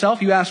 blame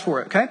yourself. You asked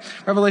for it, okay?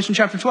 Revelation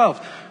chapter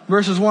 12,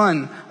 verses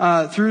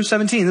 1 through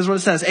 17. This is what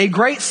it says. A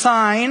great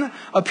sign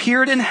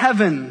appeared in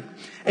heaven.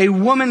 A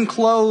woman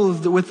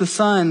clothed with the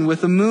sun,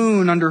 with the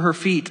moon under her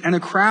feet, and a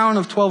crown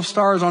of 12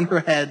 stars on her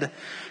head.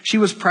 She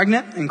was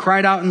pregnant and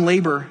cried out in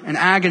labor and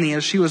agony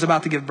as she was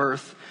about to give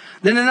birth.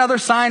 Then another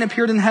sign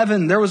appeared in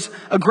heaven. There was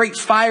a great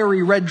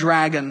fiery red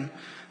dragon,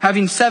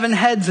 having 7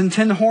 heads and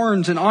 10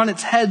 horns, and on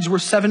its heads were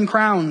 7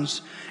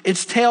 crowns.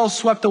 Its tail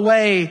swept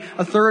away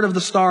a third of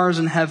the stars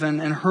in heaven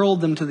and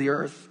hurled them to the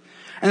earth.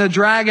 And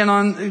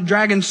the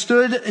dragon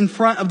stood in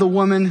front of the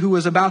woman who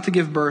was about to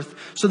give birth,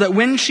 so that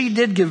when she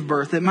did give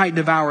birth, it might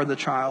devour the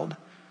child.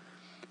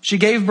 She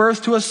gave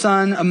birth to a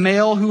son, a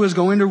male who was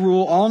going to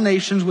rule all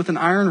nations with an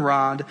iron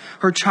rod.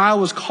 Her child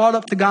was caught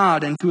up to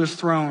God and to his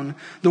throne.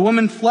 The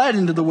woman fled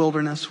into the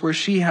wilderness, where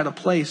she had a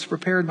place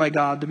prepared by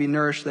God to be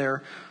nourished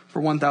there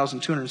for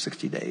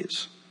 1,260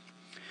 days.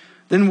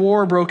 Then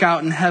war broke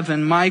out in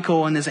heaven.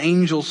 Michael and his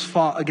angels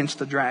fought against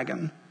the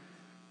dragon.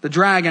 The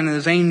dragon and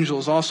his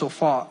angels also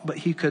fought, but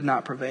he could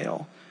not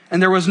prevail.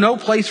 And there was no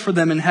place for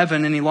them in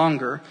heaven any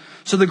longer.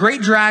 So the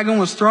great dragon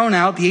was thrown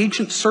out, the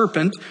ancient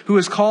serpent, who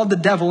is called the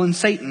devil and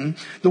Satan,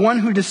 the one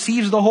who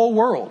deceives the whole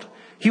world.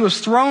 He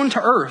was thrown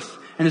to earth,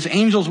 and his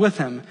angels with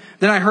him.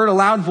 Then I heard a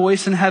loud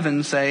voice in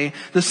heaven say,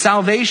 the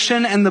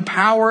salvation and the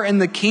power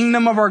and the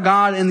kingdom of our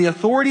God and the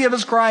authority of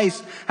his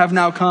Christ have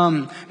now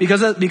come. Because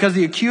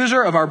the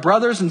accuser of our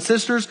brothers and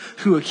sisters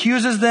who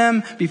accuses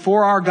them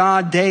before our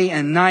God day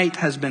and night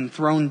has been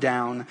thrown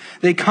down.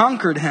 They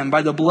conquered him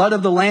by the blood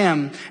of the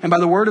Lamb and by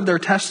the word of their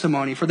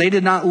testimony, for they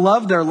did not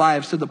love their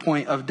lives to the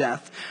point of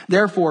death.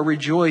 Therefore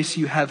rejoice,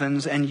 you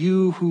heavens, and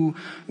you who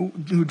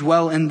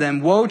dwell in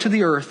them. Woe to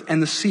the earth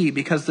and the sea,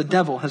 because the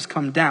devil has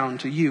come down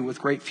to you with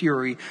great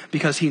fury,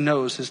 because he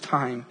knows his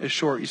time is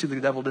short. You see, the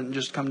devil didn't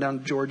just come down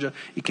to Georgia.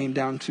 He came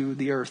down to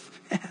the earth.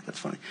 That's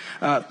funny.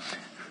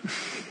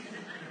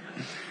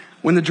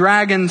 When the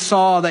dragon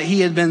saw that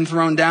he had been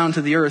thrown down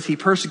to the earth, he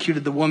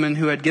persecuted the woman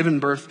who had given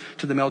birth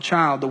to the male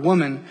child. The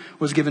woman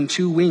was given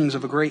 2 wings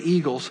of a great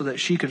eagle so that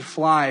she could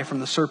fly from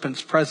the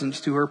serpent's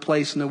presence to her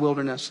place in the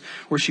wilderness,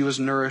 where she was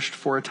nourished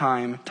for a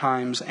time,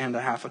 times and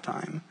a half a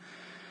time.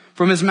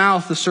 From his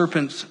mouth, the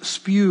serpent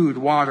spewed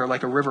water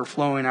like a river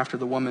flowing after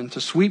the woman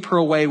to sweep her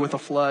away with a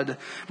flood.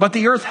 But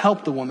the earth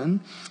helped the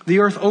woman. The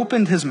earth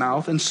opened his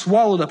mouth and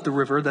swallowed up the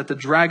river that the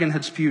dragon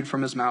had spewed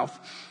from his mouth.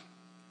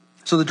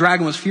 So the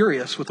dragon was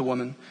furious with the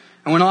woman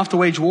and went off to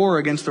wage war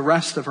against the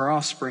rest of her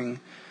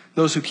offspring,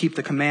 those who keep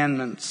the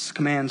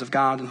commands of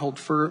God and hold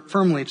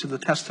firmly to the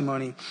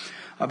testimony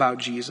about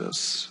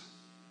Jesus.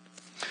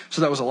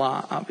 So that was a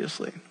lot,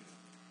 obviously.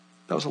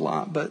 That was a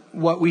lot. But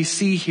what we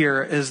see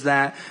here is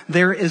that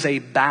there is a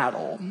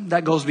battle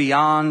that goes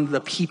beyond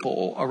the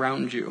people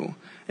around you.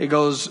 It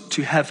goes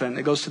to heaven.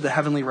 It goes to the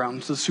heavenly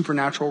realm, to the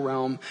supernatural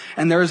realm.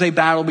 And there is a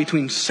battle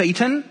between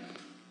Satan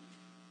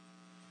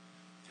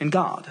and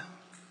God.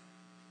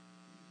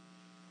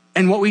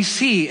 And what we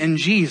see in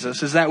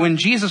Jesus is that when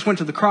Jesus went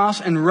to the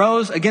cross and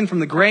rose again from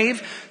the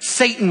grave,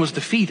 Satan was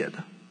defeated.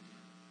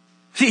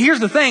 See, here's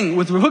the thing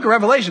with the book of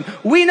Revelation.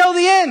 We know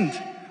the end.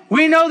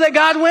 We know that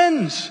God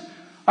wins.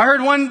 I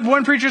heard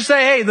one preacher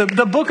say, hey,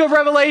 the book of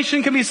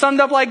Revelation can be summed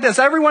up like this.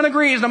 Everyone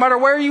agrees, no matter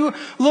where you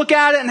look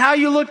at it and how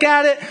you look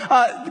at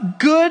it,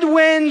 good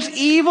wins,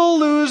 evil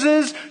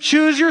loses,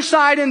 choose your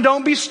side and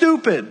don't be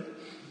stupid.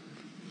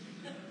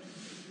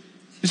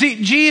 You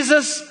see,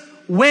 Jesus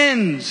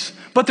wins.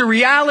 But the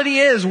reality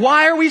is,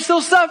 why are we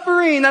still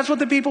suffering? That's what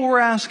the people were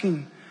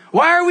asking.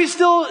 Why are we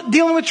still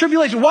dealing with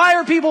tribulation? Why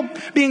are people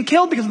being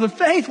killed because of the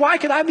faith? Why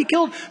could I be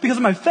killed because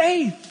of my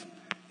faith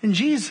in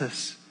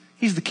Jesus?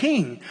 He's the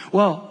king.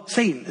 Well,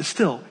 Satan is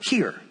still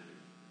here.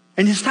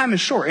 And his time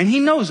is short. And he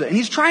knows it. And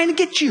he's trying to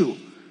get you.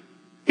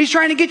 He's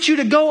trying to get you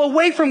to go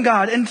away from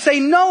God and say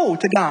no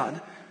to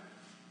God.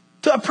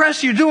 To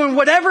oppress you, doing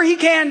whatever he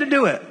can to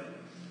do it.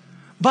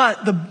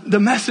 But the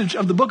message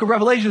of the book of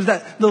Revelation is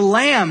that the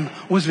Lamb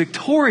was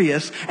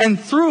victorious, and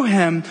through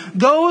him,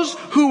 those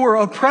who were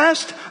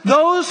oppressed,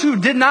 those who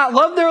did not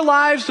love their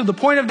lives to the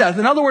point of death,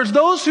 in other words,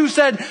 those who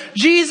said,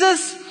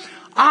 Jesus,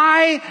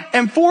 I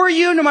am for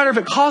you no matter if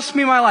it costs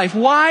me my life.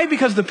 Why?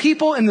 Because the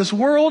people in this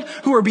world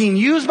who are being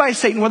used by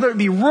Satan, whether it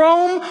be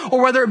Rome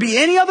or whether it be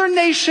any other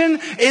nation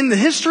in the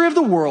history of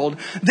the world,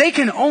 they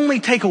can only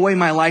take away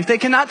my life. They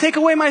cannot take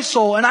away my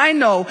soul. And I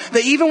know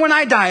that even when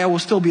I die, I will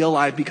still be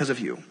alive because of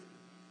you.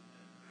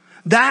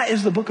 That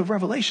is the book of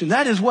Revelation.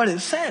 That is what it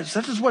says.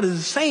 That is what it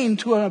is saying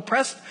to an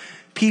oppressed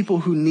people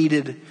who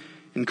needed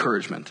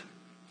encouragement.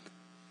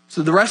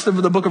 So the rest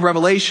of the book of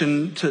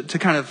Revelation, to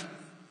kind of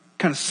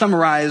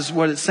summarize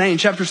what it's saying,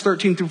 chapters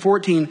 13 through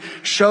 14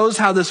 shows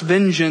how this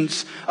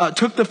vengeance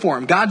took the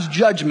form. God's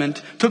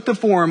judgment took the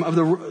form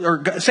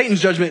of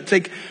Satan's judgment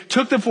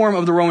took the form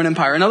of the Roman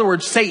Empire. In other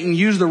words, Satan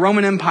used the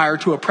Roman Empire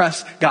to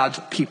oppress God's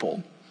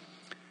people.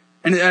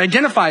 And it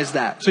identifies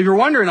that. So if you're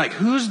wondering, like,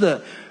 who's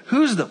the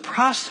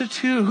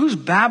prostitute? Who's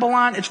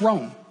Babylon? It's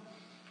Rome.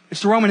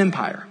 It's the Roman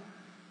Empire.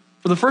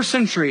 For the first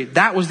century,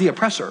 that was the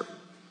oppressor.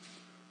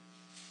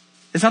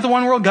 It's not the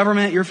one world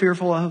government you're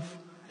fearful of.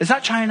 It's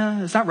not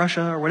China. It's not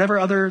Russia or whatever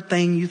other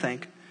thing you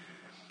think.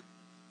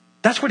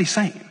 That's what he's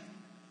saying.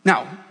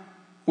 Now,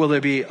 will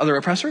there be other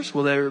oppressors?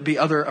 Will there be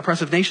other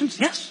oppressive nations?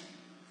 Yes.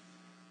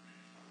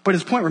 But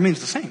his point remains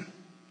the same.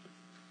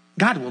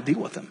 God will deal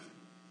with them.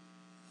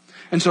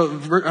 And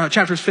so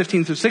chapters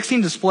 15 through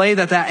 16 display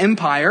that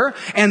empire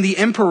and the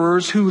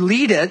emperors who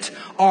lead it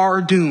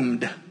are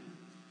doomed.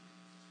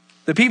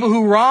 The people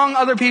who wrong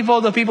other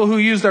people, the people who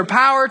use their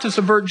power to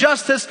subvert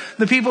justice,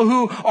 the people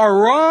who are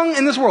wrong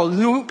in this world,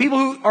 people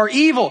who are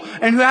evil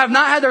and who have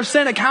not had their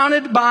sin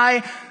accounted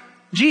by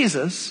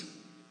Jesus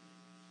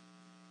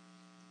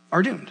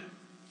are doomed.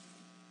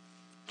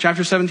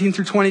 Chapter 17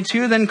 through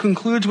 22 then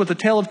concludes with the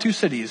tale of two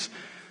cities.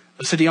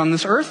 A city on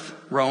this earth,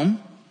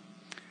 Rome,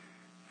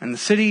 and the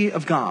city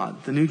of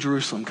God, the New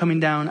Jerusalem,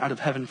 coming down out of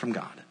heaven from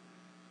God.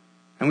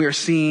 And we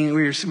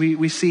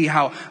see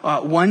how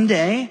one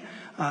day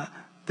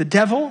the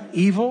devil,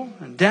 evil,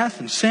 and death,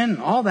 and sin,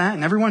 and all that,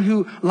 and everyone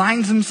who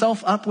lines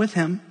himself up with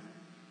him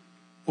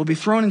will be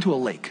thrown into a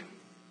lake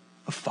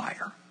of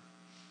fire.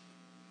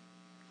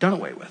 Done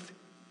away with.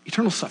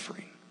 Eternal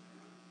suffering.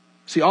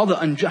 See, all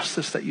the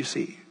injustice that you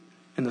see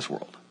in this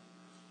world,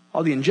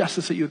 all the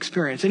injustice that you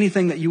experience,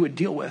 anything that you would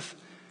deal with,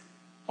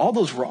 all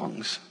those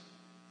wrongs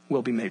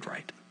will be made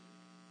right.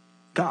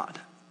 God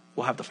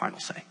will have the final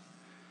say.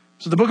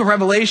 So the book of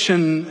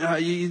Revelation,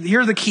 here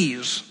are the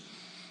keys,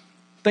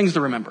 things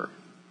to remember.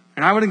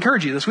 And I would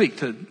encourage you this week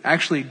to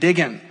actually dig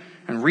in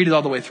and read it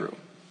all the way through.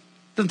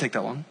 It doesn't take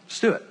that long.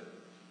 Just do it.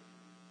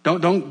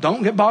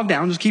 Don't get bogged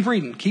down. Just keep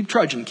reading, keep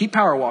trudging, keep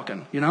power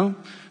walking,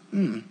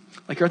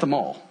 like you're at the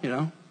mall,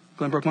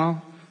 Glenbrook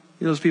Mall.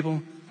 You know those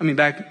people? I mean,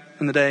 back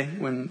in the day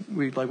when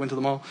we went to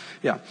the mall.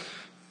 Yeah.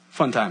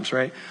 Fun times,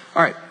 right?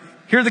 All right.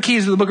 Here are the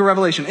keys to the book of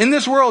Revelation. In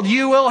this world,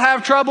 you will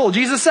have trouble.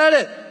 Jesus said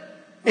it.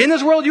 In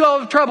this world, you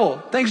will have trouble.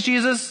 Thanks,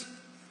 Jesus.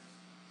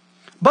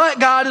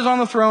 But God is on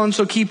the throne,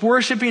 so keep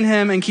worshiping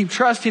him and keep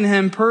trusting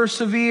him.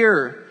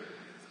 Persevere.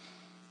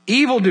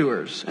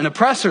 Evildoers and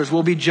oppressors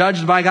will be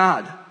judged by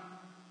God.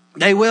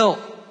 They will.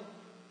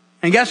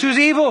 And guess who's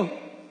evil?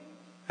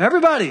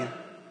 Everybody.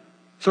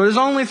 So it is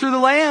only through the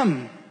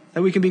Lamb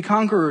that we can be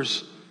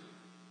conquerors.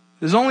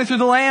 It is only through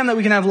the Lamb that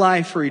we can have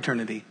life for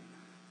eternity.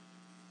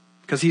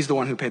 Because he's the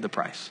one who paid the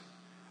price.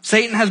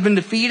 Satan has been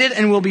defeated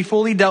and will be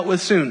fully dealt with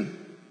soon.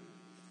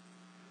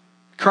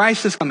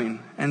 Christ is coming,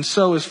 and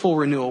so is full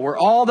renewal, where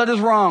all that is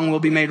wrong will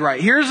be made right.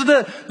 Here's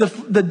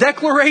the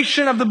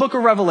declaration of the book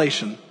of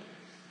Revelation,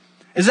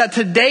 is that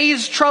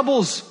today's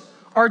troubles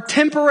are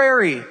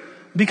temporary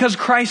because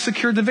Christ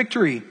secured the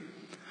victory.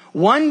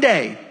 One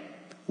day,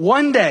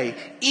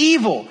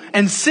 evil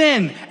and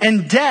sin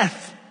and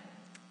death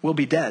will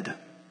be dead.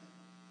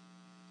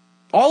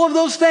 All of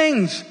those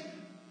things.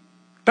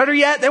 Better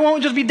yet, they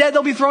won't just be dead,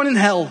 they'll be thrown in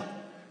hell.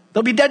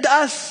 They'll be dead to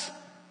us.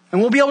 And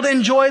we'll be able to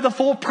enjoy the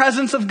full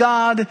presence of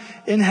God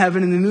in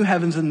heaven, in the new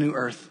heavens and new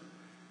earth.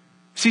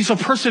 See, so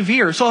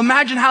persevere. So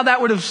imagine how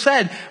that would have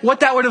said, what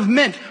that would have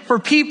meant for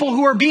people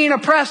who are being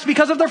oppressed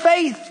because of their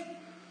faith.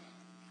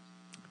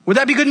 Would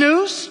that be good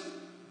news?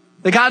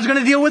 That God's going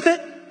to deal with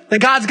it? That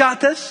God's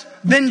got this?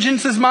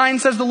 Vengeance is mine,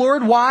 says the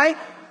Lord. Why?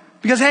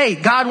 Because, hey,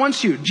 God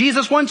wants you.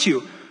 Jesus wants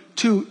you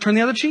to turn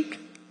the other cheek.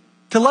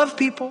 To love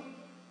people.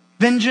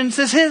 Vengeance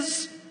is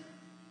his.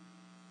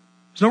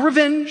 There's no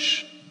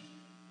revenge.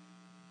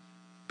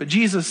 But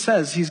Jesus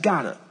says he's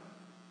got it.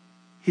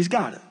 He's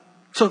got it.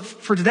 So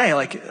for today,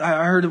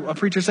 I heard a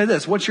preacher say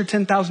this. What's your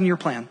 10,000 year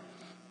plan?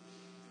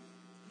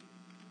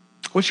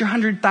 What's your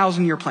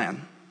 100,000 year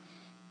plan?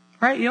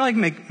 Right?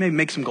 Maybe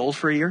make some goals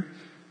for a year.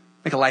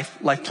 Make a life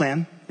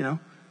plan,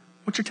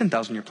 What's your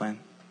 10,000 year plan?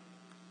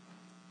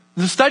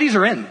 The studies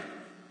are in.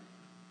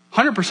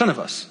 100% of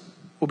us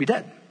will be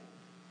dead.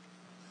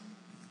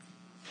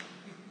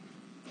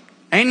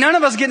 Ain't none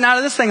of us getting out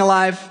of this thing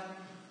alive.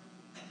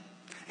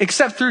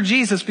 Except through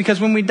Jesus,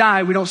 because when we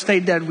die, we don't stay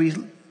dead. We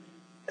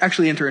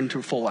actually enter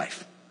into full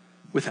life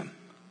with him.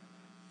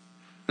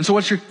 And so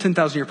what's your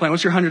 10,000-year plan?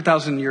 What's your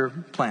 100,000-year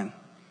plan?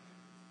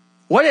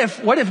 What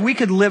if we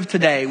could live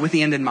today with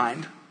the end in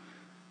mind?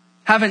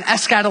 Have an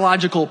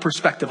eschatological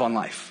perspective on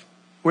life.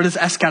 What does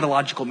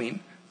eschatological mean?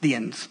 The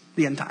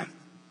end time.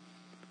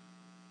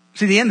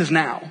 See, the end is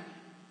now.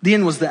 The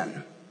end was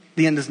then.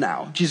 The end is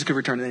now. Jesus could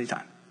return at any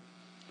time.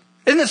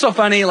 Isn't it so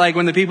funny, like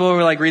when the people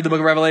who read the book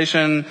of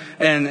Revelation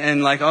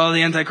and like, oh,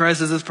 the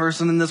Antichrist is this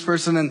person and this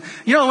person. And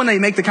when they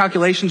make the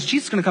calculations,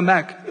 Jesus is going to come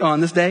back on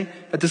this day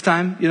at this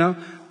time,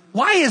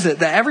 Why is it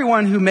that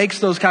everyone who makes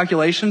those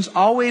calculations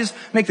always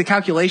make the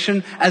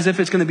calculation as if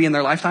it's going to be in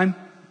their lifetime?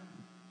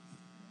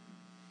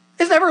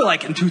 It's never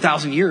like in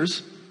 2,000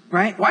 years,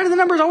 right? Why do the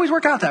numbers always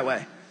work out that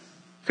way?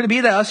 Could it be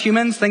that us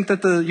humans think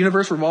that the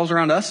universe revolves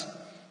around us?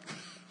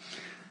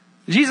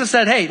 Jesus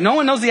said, hey, no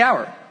one knows the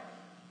hour.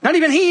 Not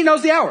even he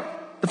knows the hour.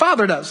 The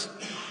Father does.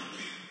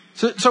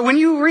 So when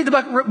you read the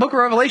book of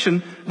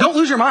Revelation, don't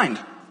lose your mind.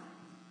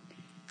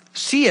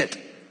 See it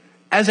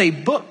as a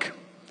book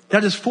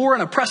that is for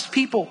an oppressed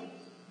people,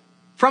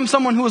 from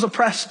someone who is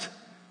oppressed,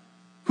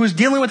 who is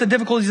dealing with the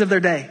difficulties of their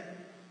day.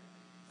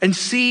 And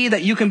see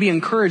that you can be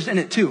encouraged in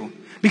it too.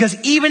 Because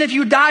even if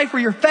you die for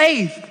your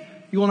faith,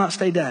 you will not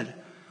stay dead.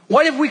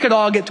 What if we could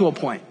all get to a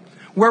point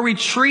where we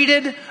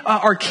treated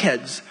our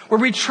kids, where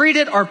we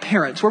treated our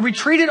parents, where we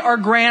treated our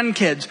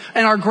grandkids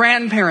and our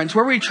grandparents,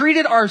 where we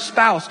treated our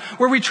spouse,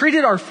 where we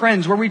treated our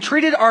friends, where we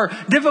treated our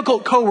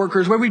difficult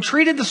coworkers, where we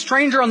treated the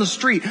stranger on the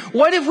street?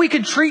 What if we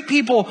could treat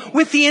people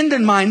with the end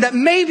in mind, that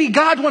maybe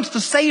God wants to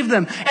save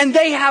them and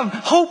they have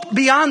hope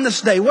beyond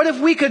this day? What if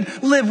we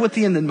could live with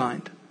the end in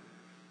mind?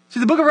 See,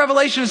 the book of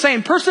Revelation is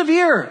saying,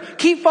 persevere,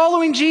 keep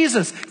following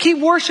Jesus, keep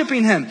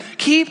worshiping him,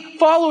 keep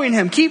following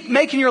him, keep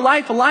making your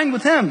life aligned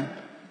with him.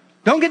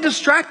 Don't get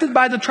distracted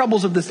by the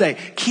troubles of this day.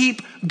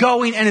 Keep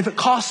going, and if it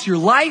costs your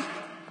life,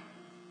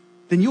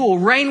 then you will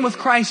reign with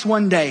Christ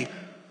one day,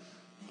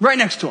 right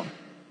next to him.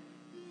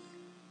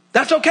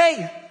 That's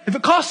okay. If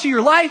it costs you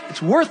your life,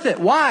 it's worth it.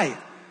 Why?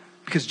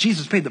 Because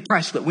Jesus paid the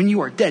price so that when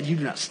you are dead, you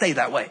do not stay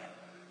that way.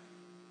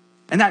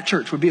 And that,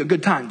 church, would be a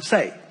good time to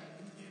say,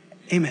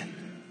 amen.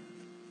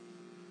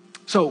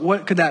 So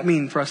what could that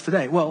mean for us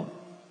today? Well,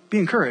 be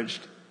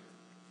encouraged,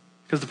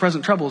 because the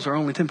present troubles are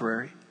only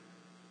temporary.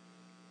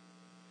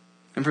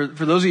 And for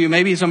those of you,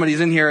 maybe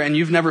somebody's in here and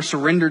you've never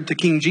surrendered to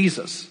King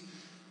Jesus.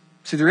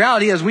 See, the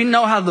reality is we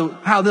know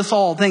how this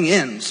whole thing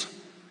ends.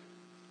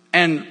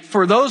 And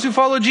for those who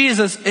follow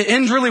Jesus, it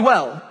ends really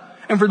well.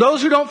 And for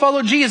those who don't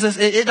follow Jesus,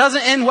 it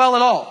doesn't end well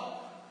at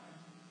all.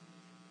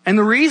 And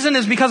the reason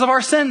is because of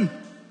our sin.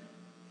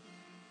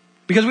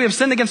 Because we have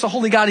sinned against the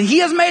holy God, and he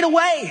has made a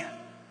way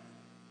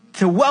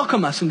to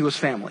welcome us into his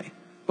family.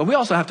 But we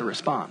also have to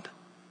respond.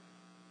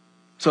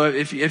 So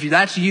if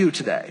that's you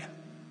today,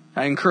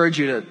 I encourage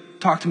you to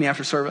talk to me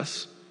after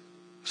service.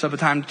 Set up a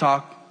time to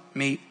talk,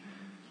 meet,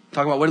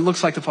 talk about what it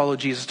looks like to follow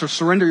Jesus, to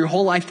surrender your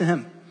whole life to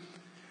him.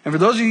 And for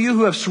those of you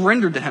who have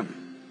surrendered to him,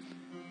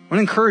 I want to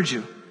encourage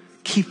you,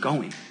 keep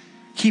going,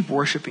 keep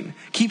worshiping,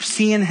 keep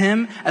seeing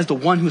him as the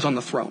one who's on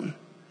the throne.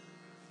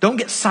 Don't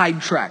get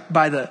sidetracked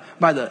by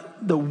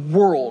the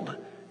world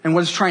and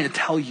what it's trying to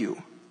tell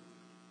you.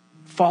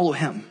 Follow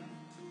him.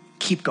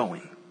 Keep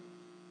going.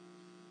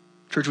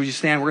 Church, would you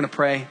stand? We're going to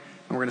pray and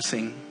we're going to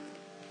sing.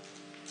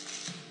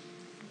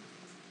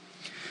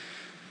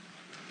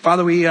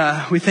 Father, we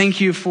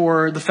thank you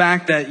for the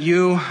fact that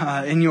you,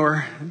 in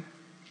your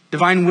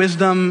divine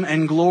wisdom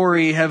and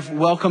glory, have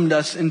welcomed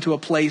us into a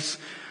place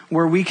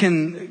where we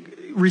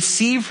can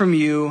receive from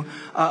you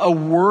a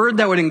word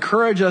that would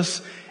encourage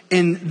us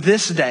in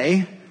this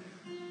day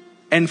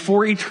and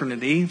for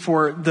eternity,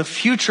 for the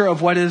future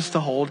of what is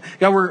to hold.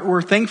 God,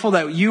 we're thankful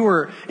that you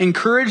were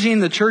encouraging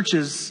the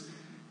churches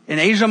in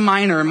Asia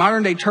Minor,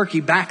 modern day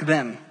Turkey back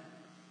then,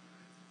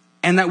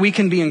 and that we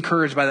can be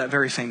encouraged by that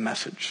very same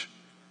message.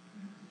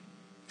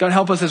 God,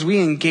 help us as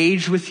we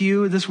engage with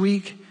you this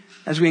week,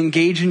 as we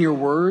engage in your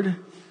word.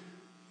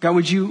 God,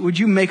 would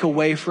you make a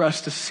way for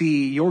us to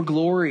see your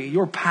glory,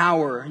 your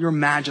power, your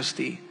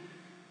majesty,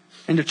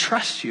 and to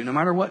trust you no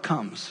matter what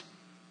comes.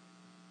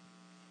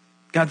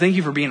 God, thank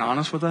you for being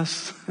honest with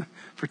us,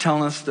 for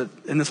telling us that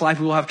in this life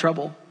we will have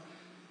trouble,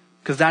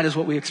 because that is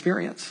what we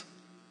experience.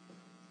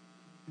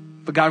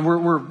 But God,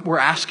 we're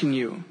asking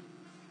you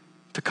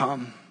to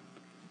come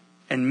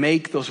and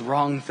make those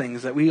wrong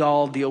things that we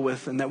all deal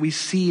with and that we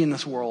see in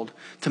this world,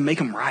 to make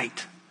them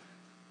right.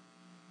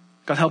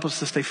 God, help us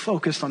to stay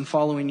focused on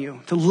following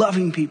you, to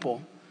loving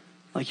people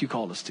like you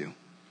called us to.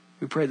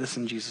 We pray this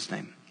in Jesus'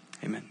 name.